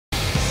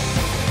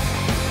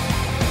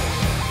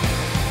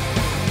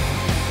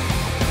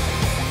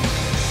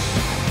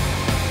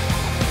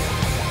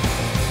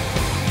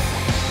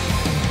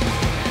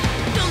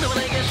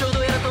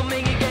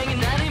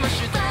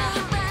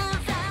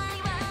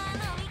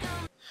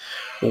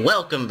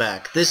Welcome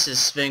back. This is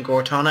Sven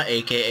Cortana,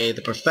 aka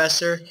the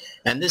Professor,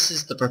 and this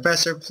is The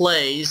Professor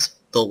Plays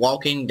The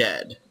Walking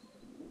Dead.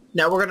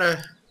 Now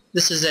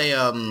this is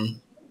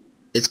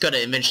it's gonna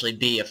eventually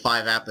be a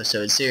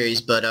 5-episode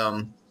series, but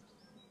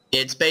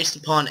it's based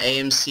upon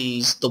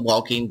AMC's The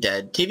Walking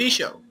Dead TV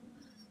show.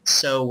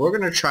 So we're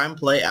gonna try and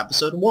play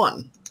episode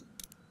 1.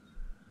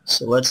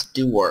 So let's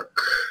do work.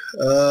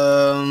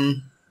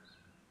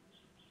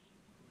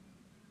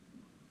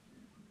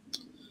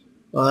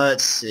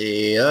 Let's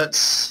see,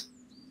 let's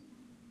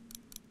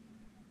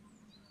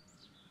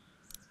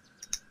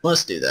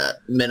do that.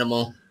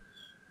 Minimal.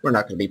 We're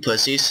not gonna be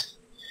pussies.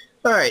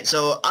 Alright,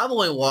 so I've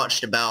only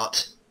watched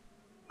about,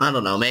 I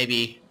don't know,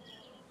 maybe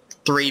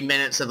 3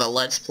 minutes of a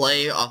Let's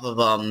Play off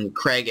of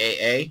Craig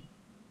AA.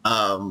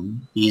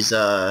 He's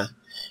a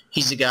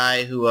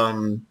guy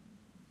who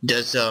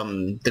does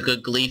the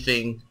Good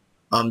Gleefing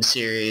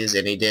series,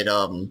 and he did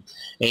and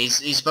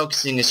he's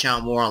focusing his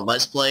channel more on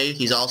Let's Play.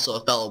 He's also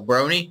a fellow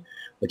brony,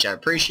 which I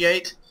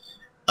appreciate,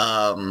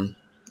 and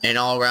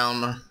all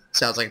around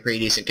sounds like a pretty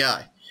decent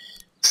guy.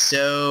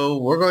 So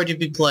we're going to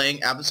be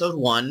playing episode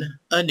 1,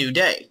 A New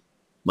Day,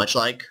 much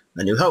like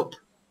A New Hope,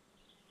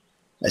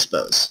 I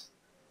suppose.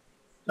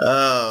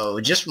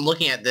 Oh, just from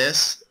looking at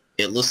this,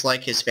 it looks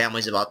like his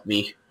family's about to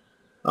be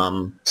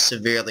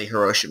severely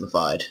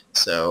Hiroshima-fied.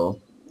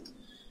 So,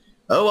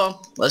 oh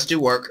well, let's do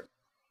work.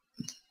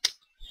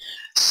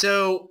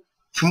 So,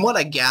 from what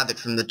I gathered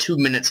from the 2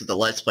 minutes of the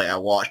Let's Play I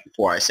watched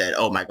before I said,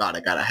 oh my god,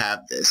 I gotta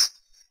have this,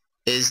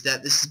 is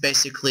that this is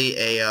basically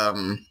a,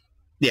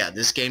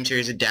 this game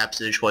series adapts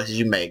to the choices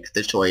you make.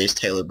 The story is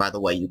tailored by the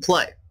way you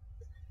play.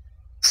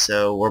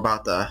 So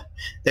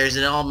there's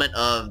an element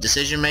of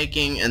decision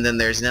making, and then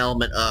there's an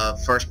element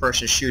of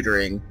first-person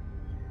shootering,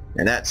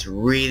 and that's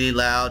really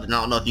loud, and I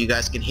don't know if you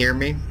guys can hear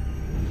me.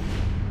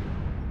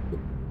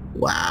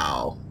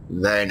 Wow,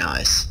 very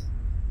nice.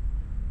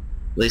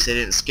 At least they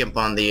didn't skimp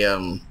on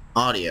the,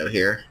 audio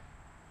here.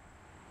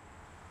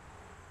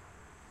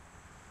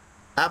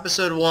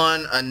 Episode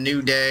 1, A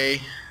New Day.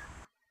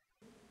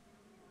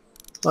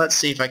 Let's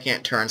see if I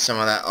can't turn some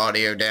of that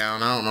audio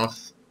down. I don't know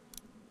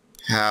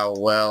how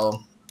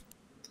well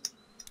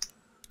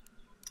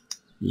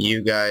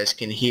you guys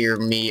can hear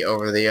me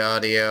over the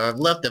audio. I've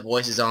left the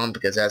voices on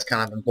because that's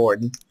kind of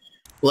important.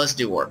 Let's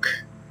do work.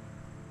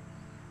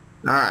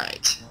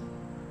 Alright.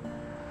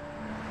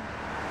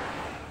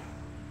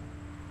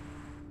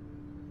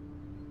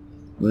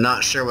 I'm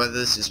not sure whether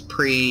this is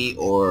pre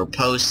or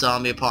post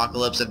zombie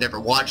apocalypse. I've never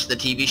watched the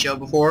TV show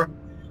before.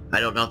 I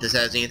don't know if this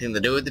has anything to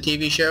do with the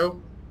TV show,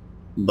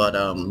 but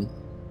it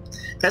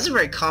has a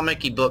very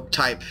comic-y book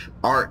type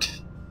art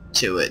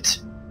to it.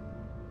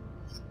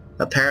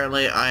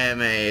 Apparently I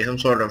am some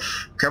sort of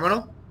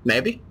criminal,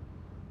 maybe?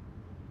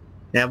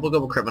 Yeah, we'll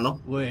go with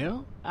criminal.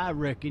 Well, I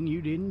reckon you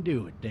didn't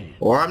do it then.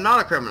 Or I'm not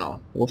a criminal.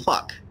 Well,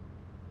 fuck.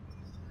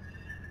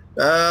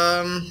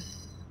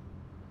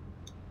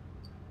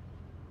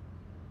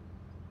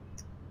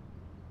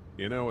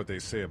 You know what they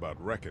say about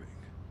reckoning?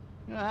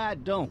 I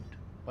don't,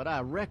 but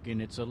I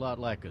reckon it's a lot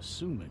like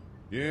assuming.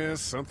 Yeah,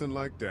 something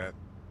like that.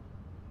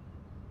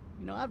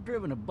 You know, I've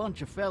driven a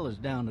bunch of fellas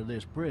down to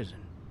this prison.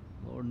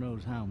 Lord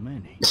knows how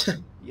many.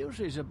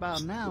 Usually it's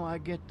about now I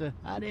get the,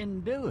 I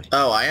didn't do it.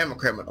 Oh, I am a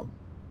criminal.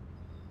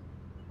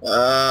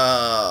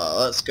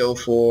 Let's go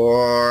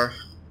for...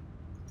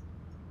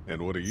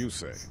 And what do you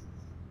say?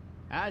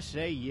 I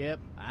say, yep,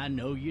 I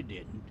know you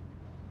didn't.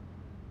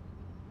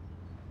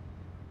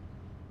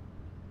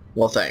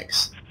 Well,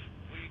 thanks.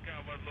 We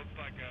got what looks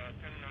like a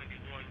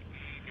 1091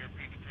 near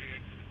Peak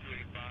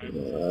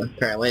 3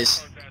 Apparently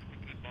it's...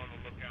 Keep on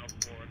the lookout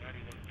for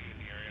 91B in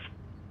the area.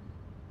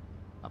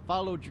 I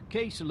followed your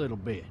case a little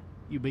bit,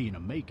 you being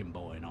a Macon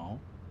boy and all.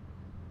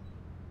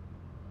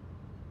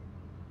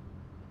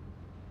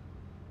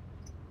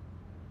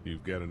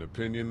 You've got an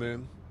opinion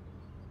then?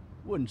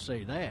 Wouldn't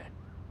say that.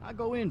 I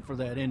go in for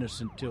that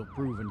innocent till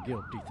proven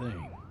guilty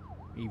thing,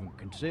 even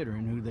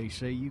considering who they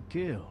say you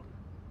killed.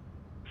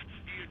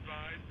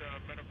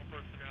 Medical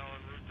personnel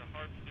en route to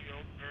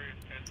Hartsfield, various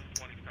 10s and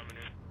 20s coming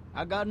in.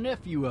 I got a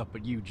nephew up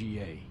at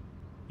UGA.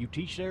 You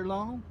teach there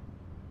long?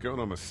 Going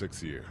on my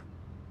 6th year.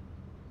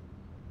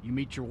 You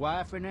meet your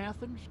wife in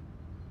Athens?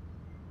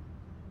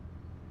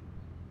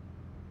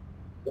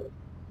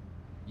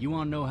 You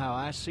want to know how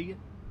I see it?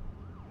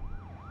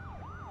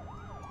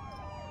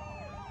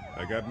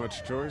 I got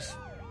much choice?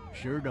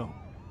 Sure don't.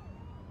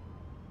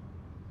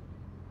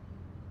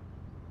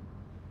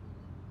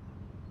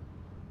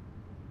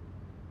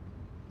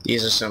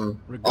 These are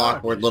some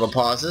awkward little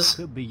pauses.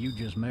 Could be you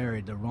just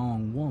married the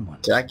wrong woman.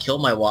 Did I kill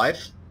my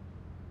wife?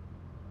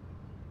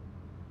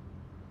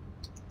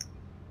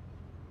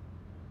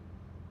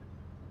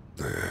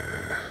 Did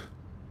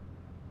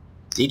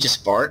he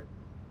just fart?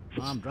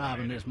 I'm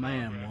driving this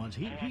man once.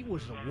 He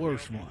was the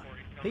worst one.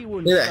 He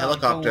wouldn't Look at that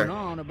stop helicopter. going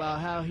on about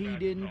how he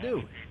didn't do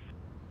it.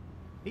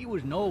 He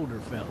was an older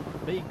fella,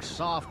 big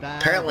soft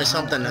eyes. Apparently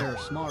something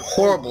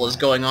horrible is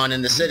going on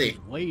in the city. He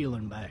was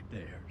wailing back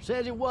there.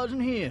 Says it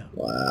wasn't him.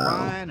 Wow.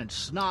 Crying and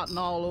snotting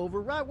all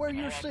over right where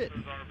you're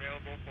sitting. Are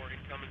available for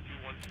coming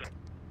 217.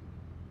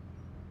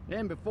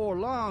 Then before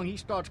long, he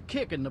starts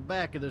kicking the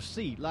back of the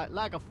seat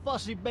like a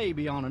fussy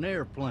baby on an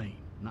airplane.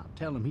 And I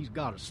tell him he's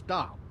got to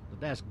stop, that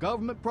that's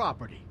government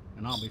property,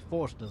 and I'll be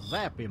forced to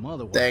zap him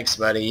otherwise. Thanks,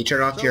 buddy. You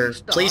turn off So your he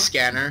stops, police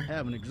scanner,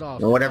 having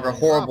exhausted and whatever all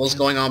his horrible's options,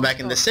 going on back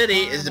he in the starts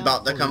city crying is out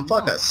about to for come his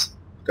fuck mama. us.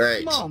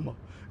 Great. Mama,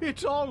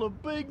 it's all a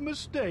big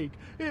mistake.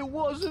 It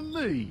wasn't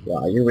me.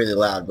 Wow, you're really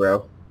loud,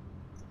 bro.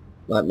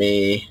 Let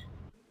me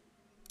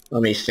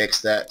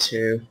fix that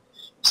too.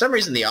 For some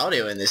reason the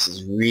audio in this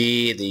is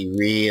really,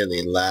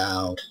 really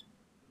loud.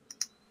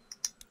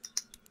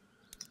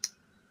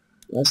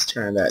 Let's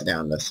turn that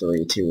down to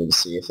 3 too and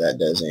see if that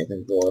does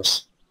anything for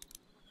us.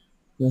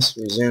 Let's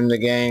resume the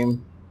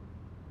game.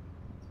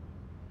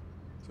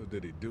 So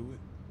did he do it?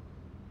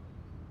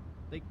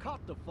 They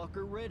caught the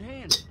fucker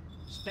red-handed,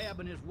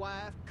 stabbing his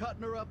wife,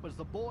 cutting her up as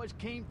the boys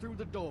came through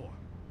the door.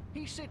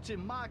 He sits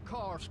in my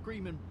car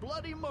screaming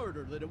bloody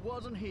murder that it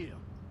wasn't him.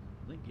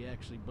 I think he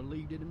actually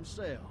believed it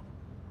himself.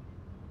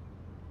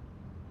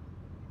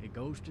 It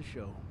goes to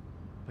show,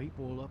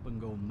 people will up and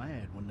go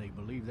mad when they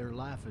believe their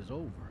life is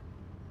over.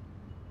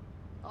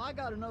 I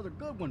got another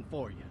good one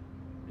for you.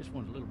 This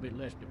one's a little bit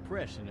less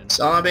depressing than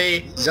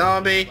Zombie,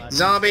 zombie,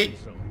 zombie.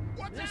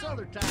 This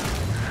other time.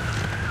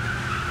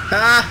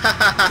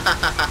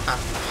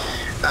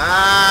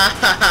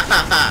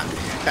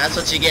 That's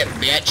what you get,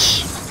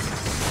 bitch.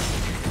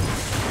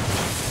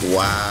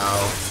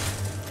 Wow.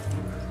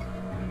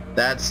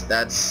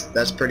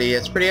 That's pretty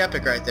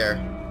epic right there.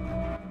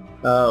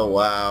 Oh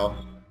wow.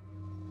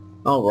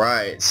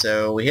 Alright,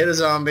 so we hit a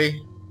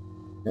zombie,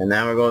 and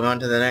now we're going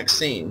on to the next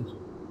scene.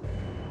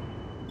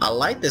 I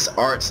like this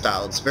art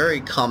style. It's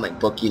very comic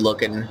booky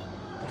looking.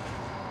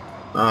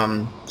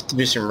 To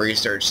do some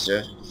research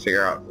to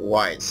figure out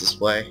why it's this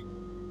way.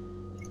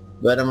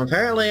 But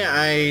apparently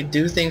I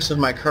do things with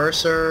my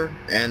cursor,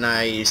 and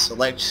I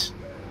select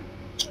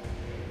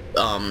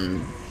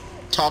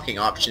talking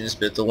options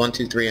with the 1,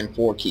 2, 3, and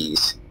 4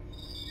 keys.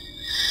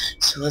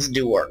 So let's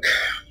do work.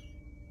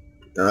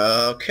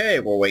 Okay,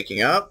 we're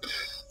waking up.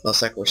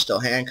 Looks like we're still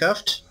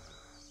handcuffed.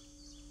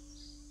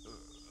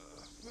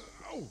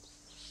 Oh,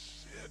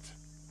 shit.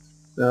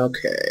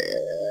 Okay,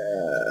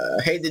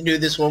 I hate to do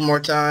this one more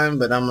time,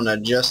 but I'm gonna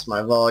adjust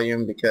my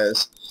volume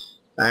because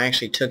I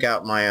actually took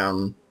out my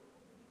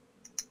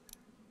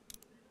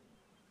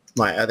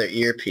my other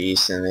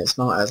earpiece and it's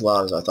not as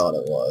loud as I thought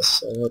it was.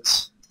 So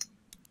let's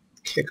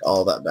kick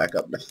all that back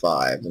up to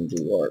 5 and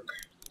do work.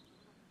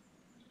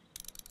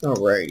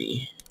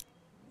 Alrighty.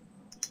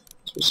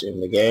 Let's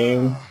resume the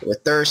game. We're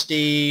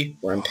thirsty,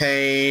 we're in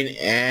pain,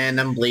 and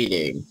I'm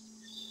bleeding.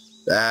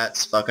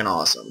 That's fucking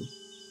awesome.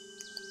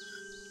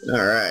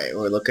 Alright,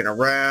 we're looking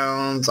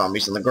around,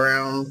 zombies on the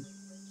ground.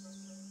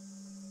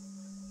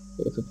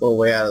 Looking for a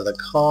way out of the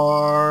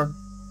car.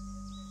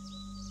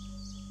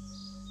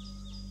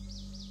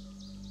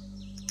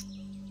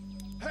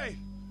 Hey!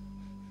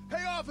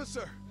 Hey,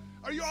 officer!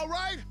 Are you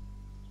alright?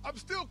 I'm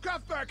still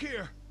cuffed back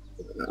here!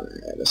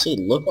 Alright, does he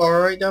look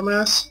alright,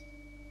 dumbass?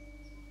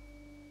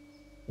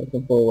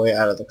 Looking for a way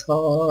out of the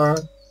car.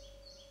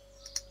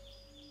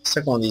 It's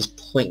like one of these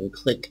point and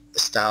click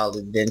style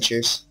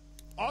adventures.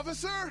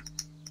 Officer?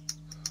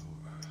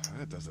 Oh,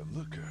 that doesn't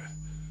look good.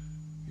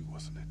 He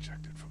wasn't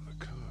ejected from the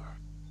car.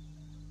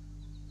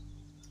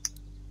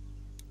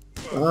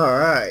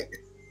 Alright.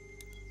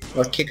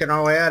 We're kicking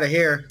our way out of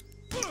here.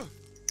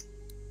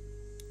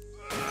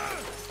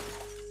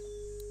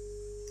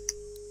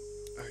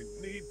 I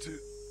need to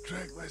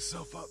drag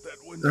myself out that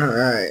window.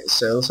 Alright,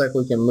 so it looks like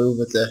we can move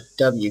with the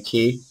W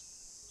key.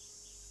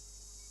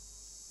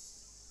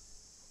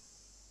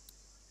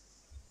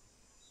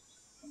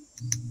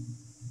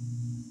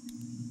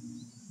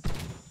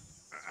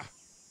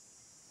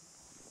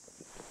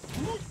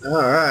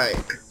 Alright,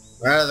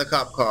 we're out of the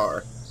cop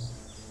car.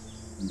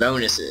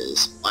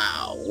 Bonuses.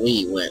 Wow,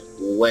 we went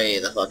way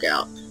the fuck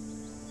out.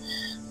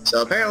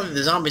 So apparently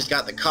the zombies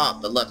got the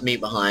cop but left me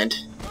behind.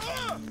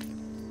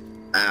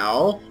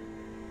 Ow.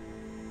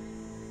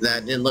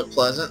 That didn't look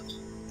pleasant.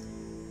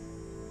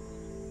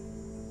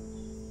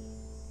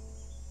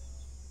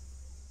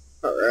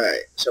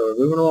 Alright, so we're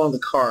moving along the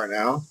car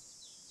now.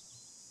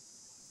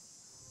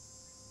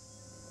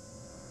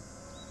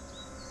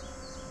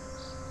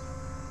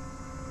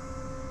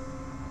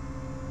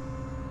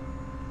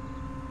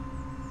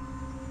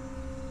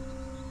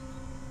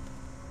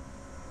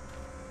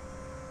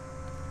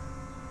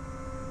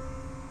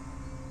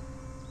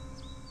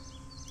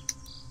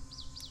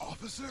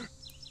 Officer?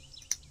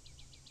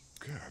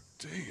 God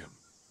damn.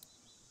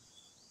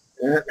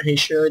 Yeah, he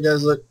sure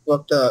does look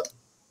fucked up.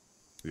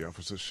 The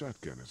officer's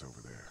shotgun is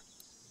over there.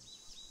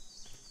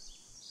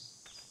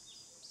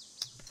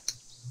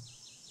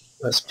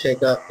 Let's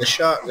pick up the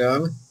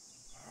shotgun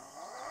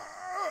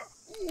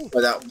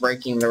without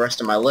breaking the rest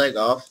of my leg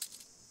off.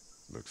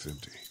 Looks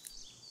empty.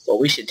 But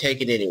we should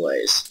take it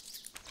anyways.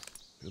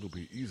 It'll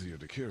be easier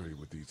to carry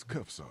with these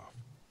cuffs off.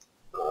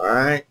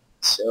 Alright,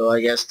 so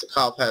I guess the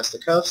cop has the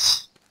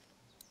cuffs.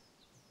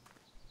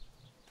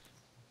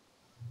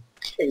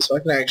 Okay, so I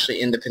can actually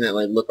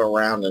independently look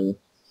around and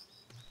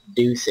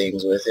do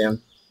things with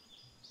him.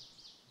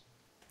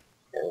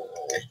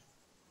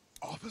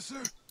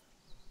 Officer?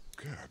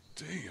 God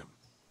damn.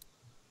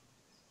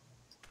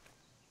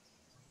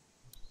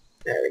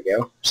 There we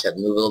go. Just had to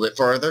move a little bit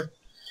further.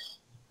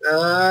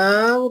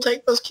 We'll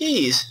take those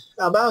keys.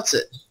 How about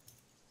it?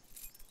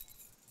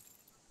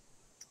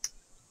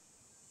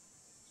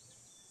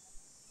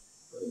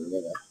 I'm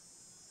gonna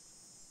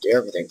do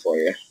everything for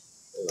you.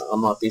 I'm gonna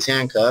unlock these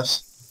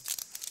handcuffs.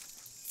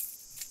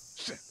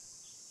 Shit.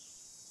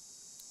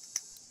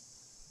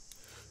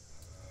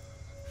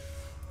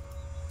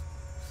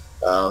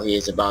 Oh, he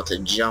is about to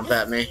jump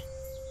at me.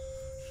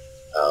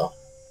 Oh.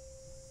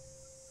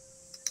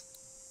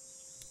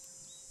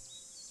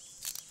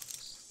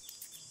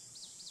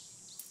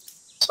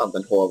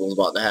 Something horrible is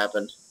about to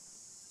happen.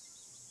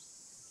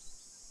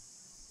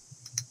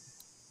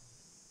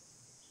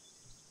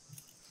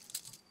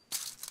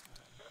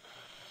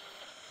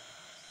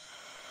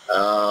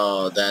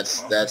 Oh,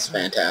 that's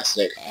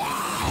fantastic.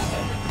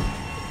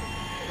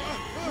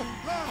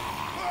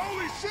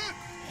 Holy shit!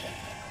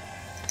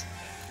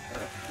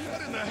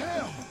 What in the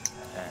hell?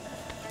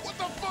 What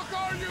the fuck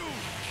are you?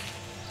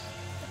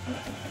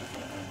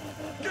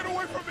 Get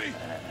away from me!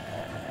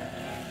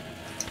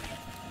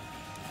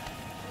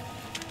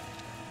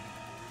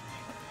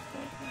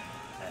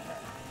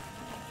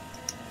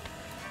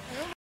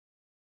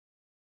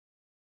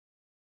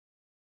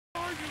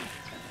 Are you?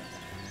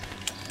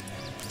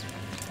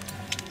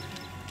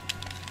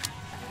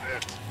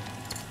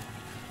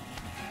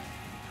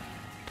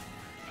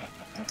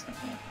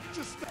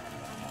 Just stop.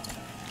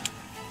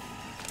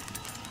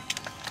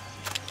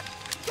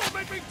 Don't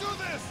make me do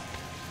this!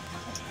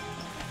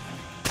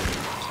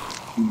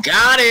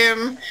 Got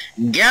him!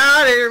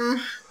 Got him!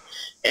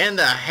 In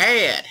the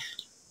head!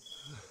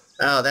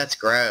 Oh, that's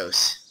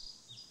gross.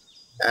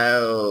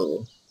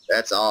 Oh,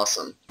 that's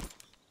awesome.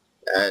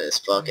 That is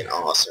fucking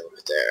awesome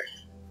right there.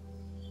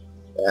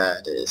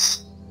 That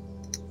is...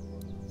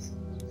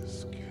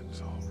 His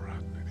skin's all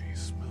rotten and he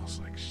smells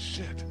like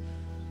shit.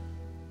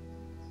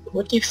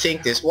 What do you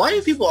think this... Why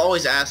do people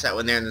always ask that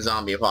when they're in the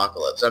zombie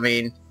apocalypse? I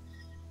mean,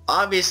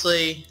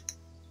 obviously...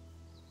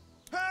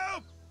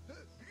 Help!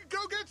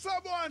 Go get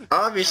someone!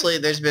 Obviously,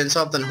 there's been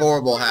something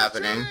horrible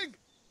happening. Shooting!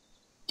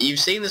 You've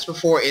seen this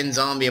before in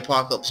zombie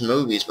apocalypse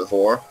movies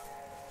before.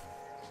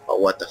 Oh,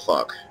 what the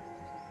fuck?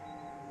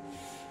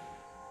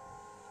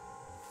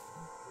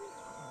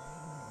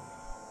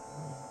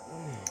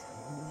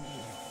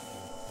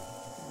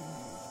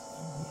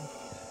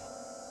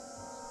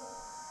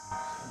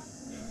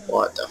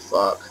 What the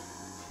fuck?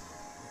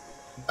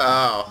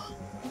 Oh.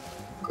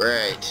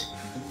 Great.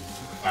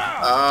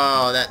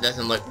 Oh, that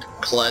doesn't look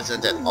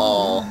pleasant at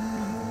all.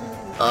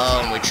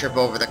 Oh, and we trip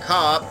over the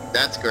cop.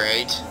 That's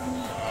great.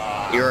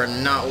 You're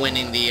not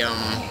winning the,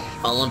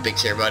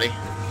 Olympics here, buddy.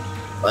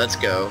 Let's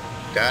go.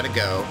 Gotta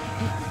go.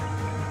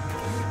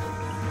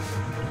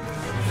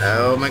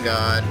 Oh my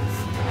god.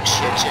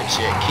 Shit, shit,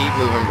 shit. Keep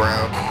moving,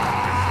 bro.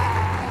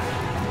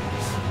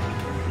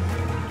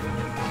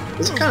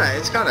 It's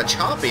kinda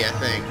choppy, I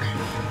think.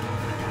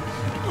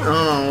 I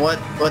don't know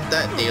what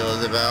that deal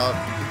is about.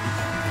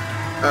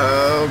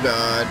 Oh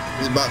god.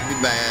 It's about to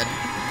be bad.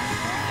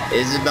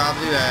 It's about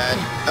to be bad.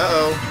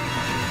 Uh-oh.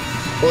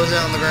 What was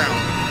that on the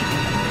ground?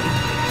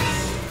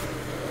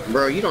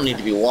 Bro, you don't need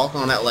to be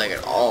walking on that leg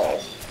at all.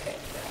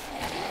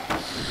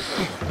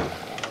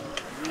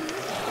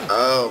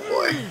 Oh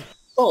boy.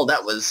 Oh,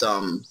 that was,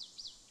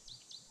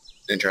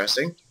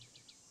 interesting.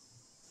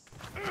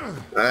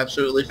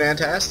 Absolutely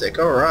fantastic.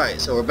 Alright,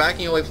 so we're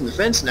backing away from the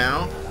fence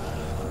now.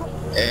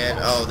 And,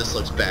 oh, this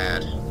looks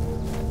bad.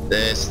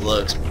 This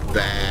looks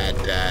bad,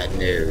 bad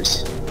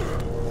news.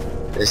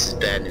 This is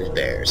bad news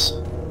bears.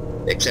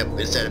 Except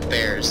instead of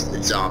bears,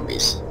 it's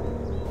zombies.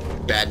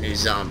 Bad news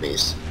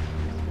zombies.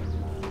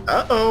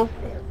 Uh-oh.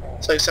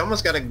 It's like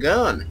someone's got a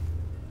gun.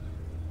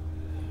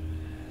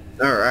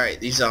 Alright,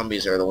 these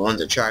zombies are the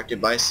ones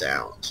attracted by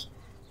sound.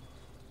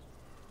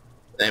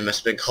 They must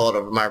have been called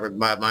over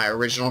my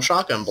original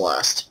shotgun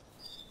blast.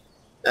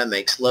 That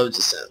makes loads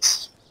of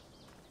sense.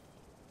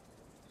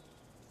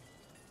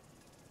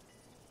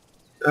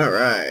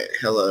 Alright,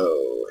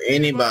 hello.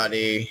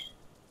 Anybody?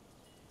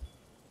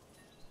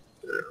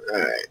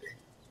 Alright.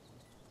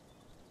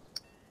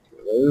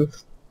 Move.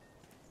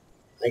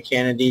 I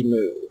can indeed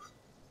move.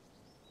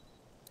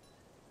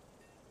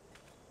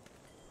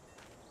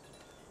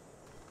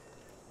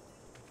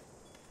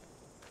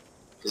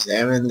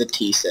 Examine the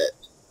tea set.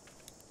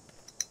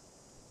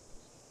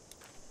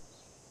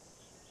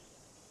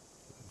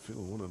 I'm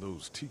feeling one of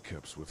those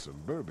teacups with some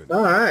bourbon.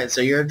 Alright,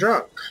 so you're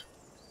drunk.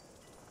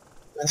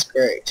 That's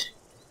great.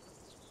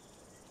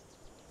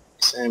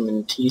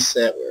 Examine tea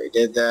set, we already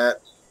did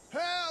that.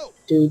 Help!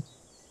 Dude,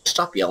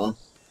 stop yelling.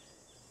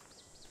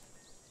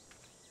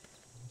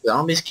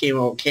 Zombies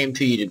came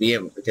to you to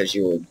begin with because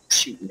you were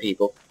shooting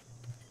people.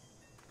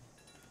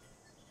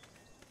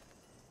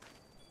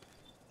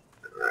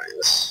 Alright,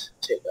 let's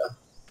take a...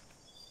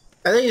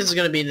 I think it's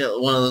going to be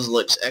one of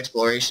those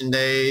exploration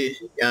day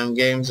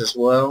games as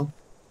well.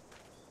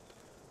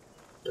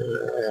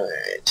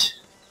 Alright.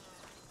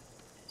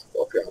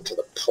 up here onto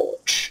the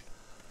porch.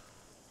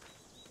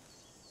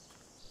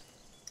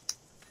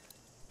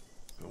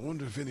 I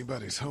wonder if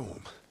anybody's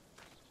home.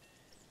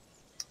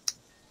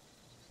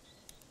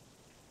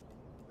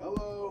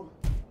 Hello?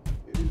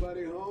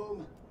 Anybody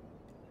home?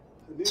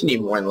 You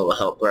need more than a little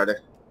help,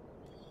 brother.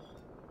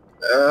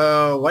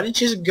 Why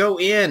didn't you just go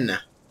in?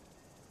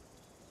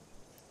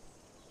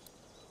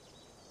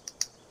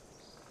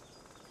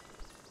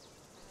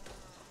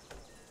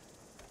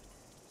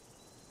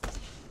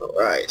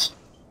 Alright.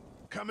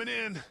 Coming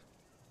in.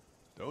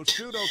 Don't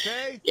shoot,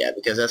 okay? Yeah,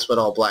 because that's what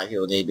all black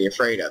people need to be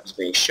afraid of, is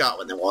being shot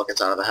when they walk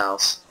inside of the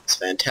house. It's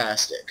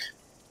fantastic.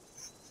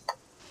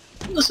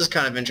 This is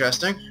kind of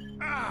interesting.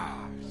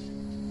 Ah,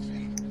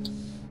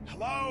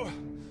 hello?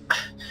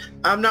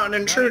 I'm not an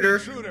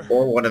intruder.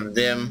 Or one of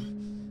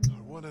them.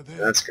 Or one of them.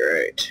 That's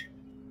great.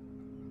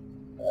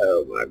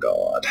 Oh my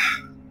god.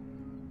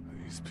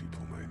 These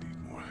people might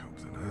need more help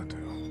than I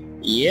do.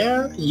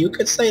 Yeah, you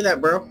could say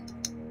that, bro.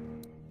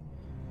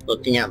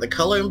 Looking at the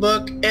coloring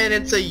book, and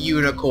it's a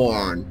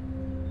unicorn.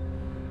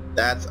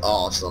 That's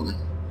awesome.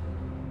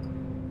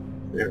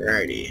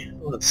 Alrighty,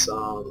 let's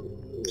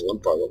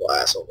limp our little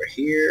ass over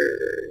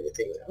here.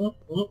 Anything?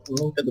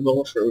 Look at the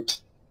bowl of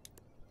fruit.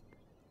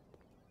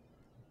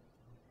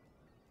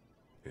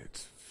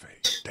 It's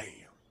fake. Damn.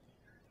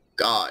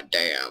 God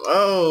damn!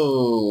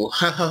 Oh,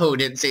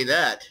 didn't see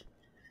that.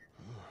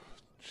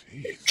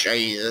 Jeez.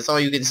 Jeez, that's all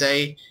you can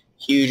say.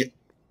 Huge.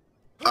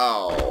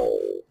 Oh,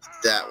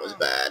 that was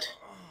bad.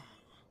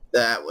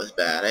 That was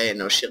bad. I didn't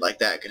know shit like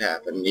that could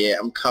happen. Yeah,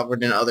 I'm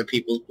covered in other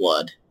people's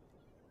blood.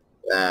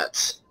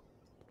 That's...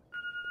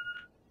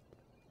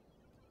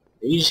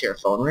 Did you just hear a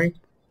phone ring?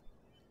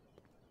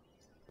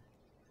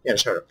 Yeah, I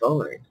just heard a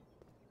phone ring.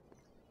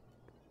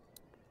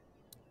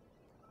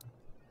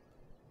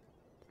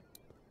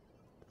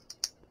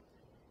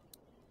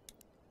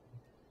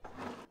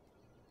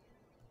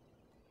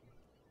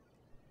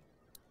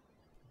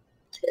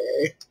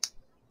 Okay.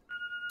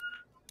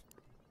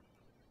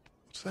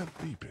 What's that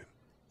beeping?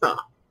 Huh.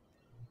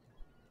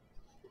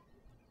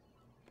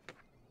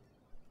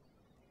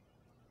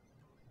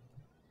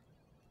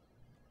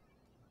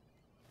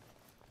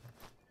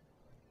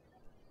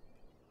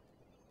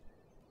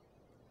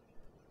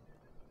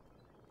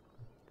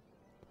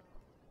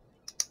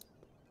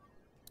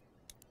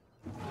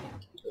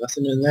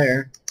 Nothing in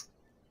there.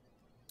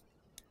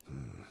 The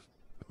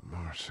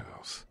Marsh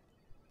House.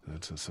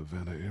 That's a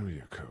Savannah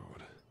area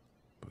code.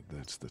 But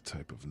that's the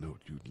type of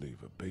note you'd leave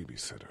a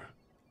babysitter.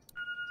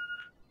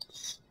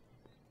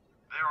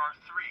 There are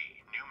 3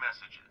 new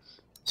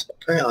messages. So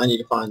apparently I need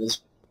to find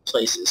these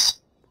places.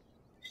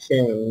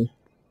 Phone.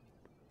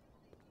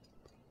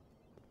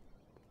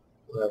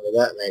 Whatever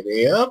that may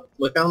be. Oh,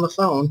 look on the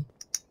phone.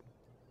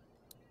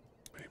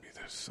 Maybe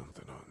there's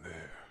something on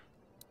there.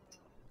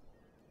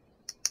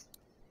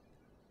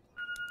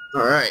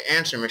 Alright,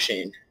 answer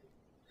machine. 3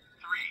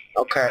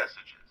 Okay. new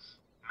messages.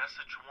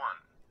 Message 1,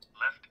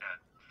 left at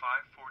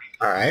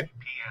 5:43 Alright.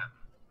 p.m.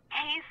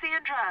 Hey,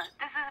 Sandra.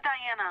 This is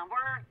Diana.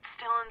 We're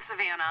still in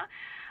Savannah.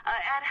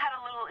 Ed had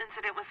a little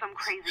incident with some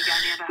crazy guy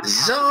near the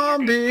hotel.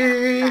 Zombie! We had to get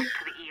him back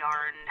to the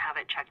ER and have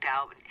it checked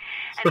out.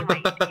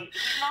 Anyway,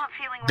 he's not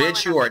feeling well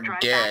Bitch, you enough are to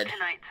drive dead. back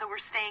tonight, so we're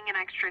staying an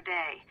extra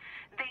day.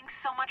 Thanks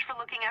so much for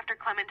looking after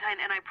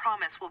Clementine, and I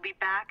promise we'll be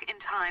back in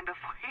time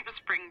before your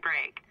spring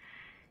break.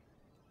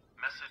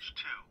 Message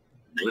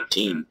 2,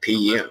 19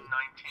 p.m. 11:19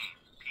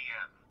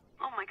 p.m.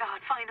 Oh my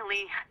God,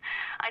 finally.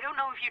 I don't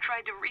know if you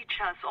tried to reach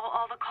us.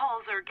 All the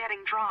calls are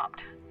getting dropped.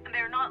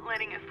 They're not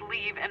letting us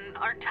leave and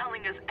aren't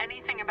telling us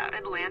anything about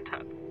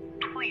Atlanta.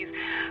 Please.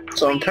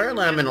 So please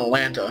apparently I'm in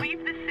Atlanta.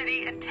 leave the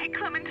city and take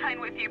Clementine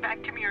with you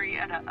back to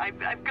Marietta.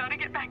 I've got to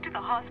get back to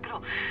the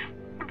hospital.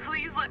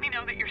 Please let me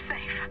know that you're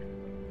safe.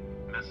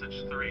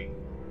 Message 3,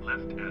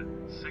 left at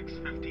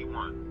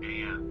 6:51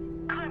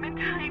 a.m.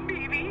 Clementine,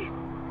 baby.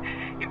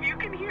 If you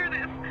can hear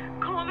this,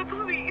 call the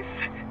police.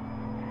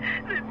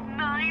 That's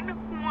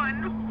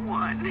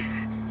 911.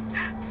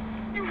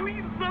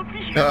 We love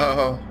you.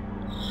 Oh,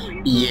 We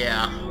love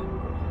yeah.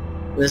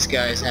 you. This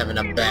guy's having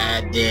a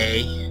bad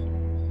day.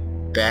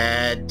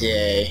 Bad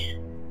day.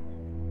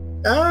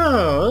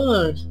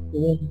 Oh,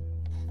 look.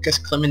 Guess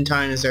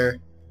Clementine is her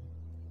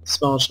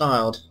small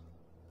child.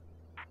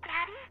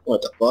 Daddy?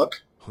 What the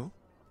fuck? Huh?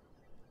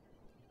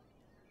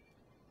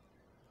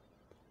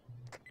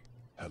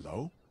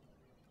 Hello?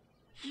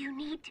 You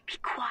need to be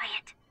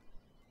quiet.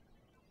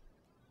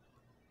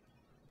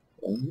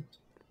 What?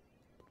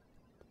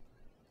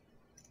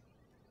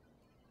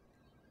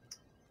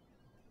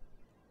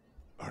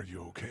 Are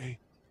you okay?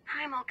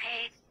 I'm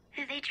okay.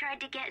 They tried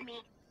to get me,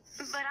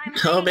 but I'm...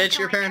 Oh, hiding bitch, until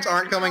your my parents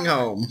aren't come coming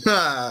home.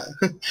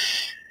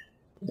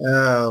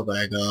 Oh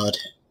my god.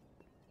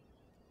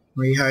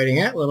 Where are you hiding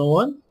at, little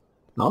one?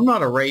 I'm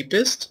not a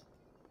rapist.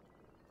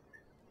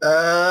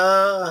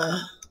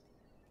 What's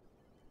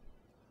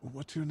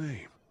your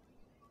name?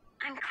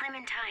 I'm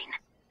Clementine.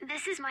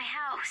 This is my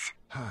house.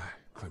 Hi,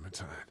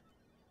 Clementine.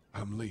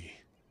 I'm Lee.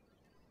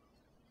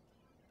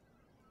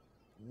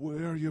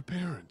 Where are your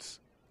parents?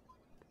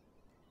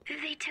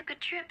 They took a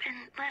trip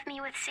and left me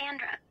with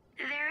Sandra.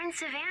 They're in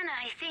Savannah,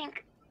 I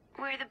think,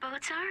 where the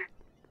boats are.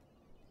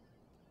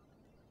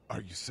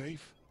 Are you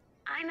safe?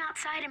 I'm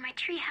outside in my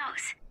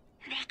treehouse.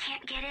 They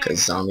can't get in.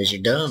 'Cause zombies,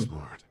 you're dumb.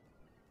 Smart.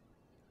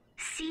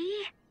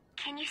 See?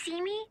 Can you see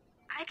me?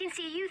 I can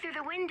see you through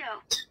the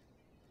window.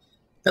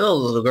 Hello,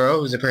 little girl,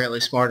 who's apparently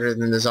smarter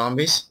than the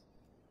zombies.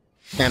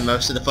 And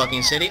most of the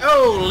fucking city.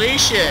 Holy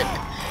shit!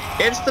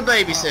 It's the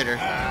babysitter.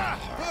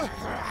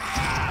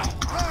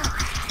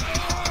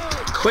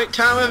 Quick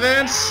time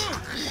events.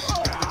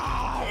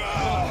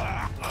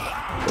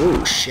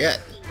 Oh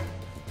shit.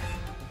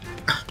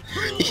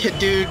 Yeah,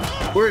 dude,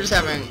 we're just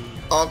having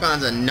all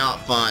kinds of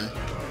not fun.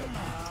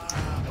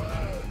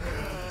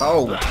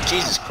 Oh,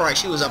 Jesus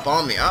Christ, she was up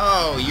on me.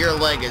 Oh, your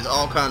leg is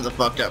all kinds of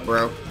fucked up,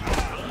 bro.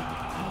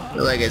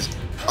 Your leg is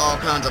all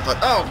kinds of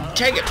fucked. Oh,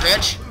 take it,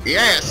 bitch.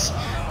 Yes.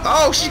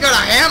 Oh, she's got a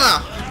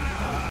hammer.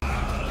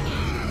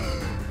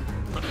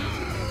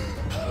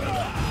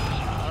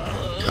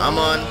 Come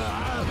on.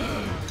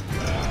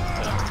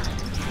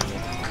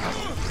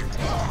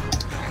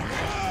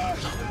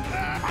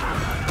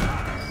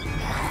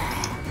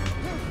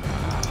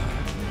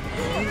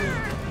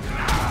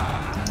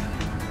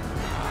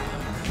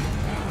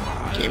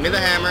 Give me the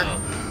hammer.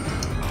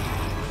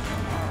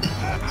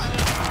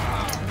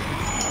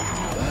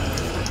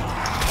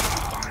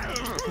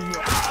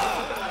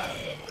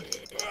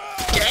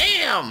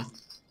 Damn!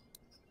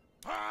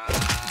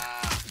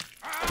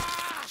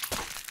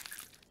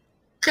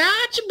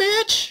 Gotcha,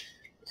 bitch!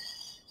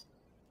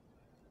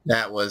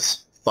 That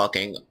was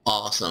fucking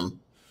awesome.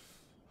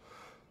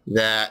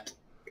 That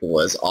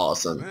was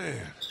awesome.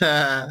 Man.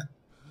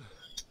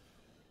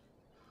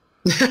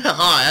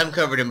 Hi, I'm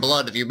covered in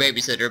blood of your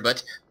babysitter,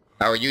 but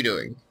how are you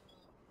doing?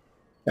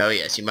 Oh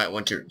yes, you might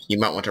want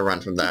to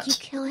run from that. Did you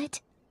kill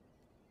it?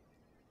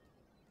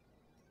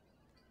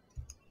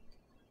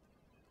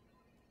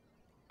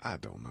 I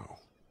don't know.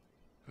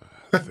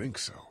 I think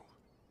so.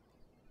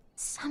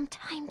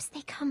 Sometimes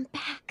they come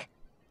back.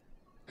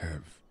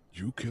 Have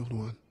you killed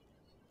one?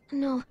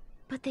 No,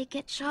 but they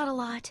get shot a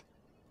lot.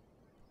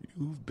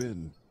 You've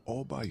been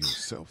all by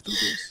yourself through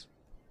this?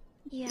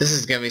 Yeah. This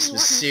is gonna be some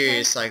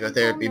serious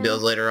psychotherapy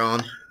bills later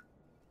on.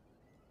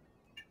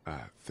 I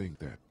think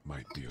that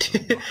might be a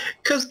little much.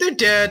 'Cause they're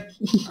dead.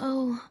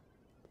 Oh.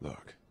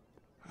 Look,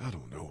 I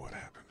don't know what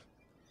happened.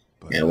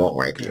 But Yeah, it won't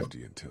rape I'll you. look after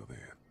you until then.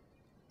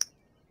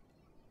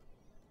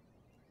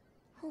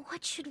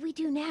 What should we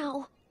do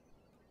now?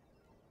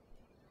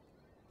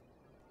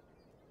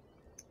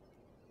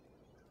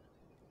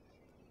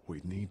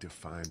 We need to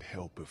find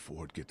help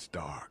before it gets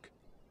dark.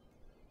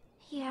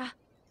 Yeah,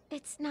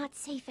 it's not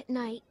safe at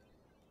night.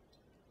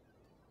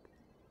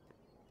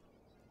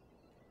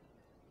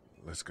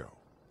 Let's go.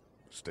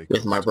 Stay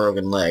With close my to me.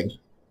 broken leg.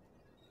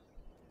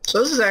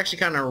 So this is actually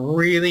kind of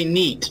really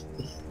neat.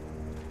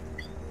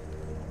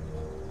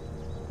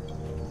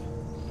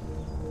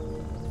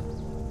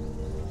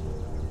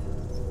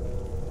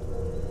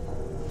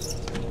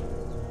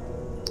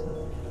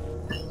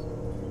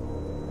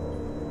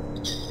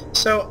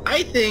 So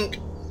I think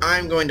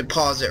I'm going to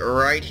pause it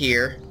right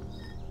here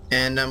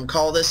and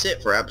call this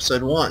it for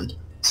episode 1.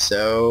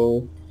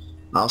 So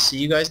I'll see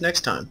you guys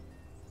next time.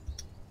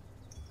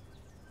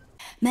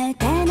 ま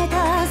たなと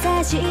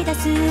差し出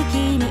す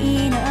君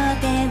の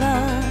手を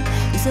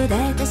嘘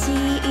だと知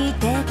って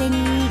て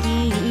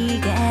握り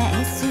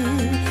返す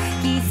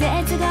季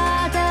節が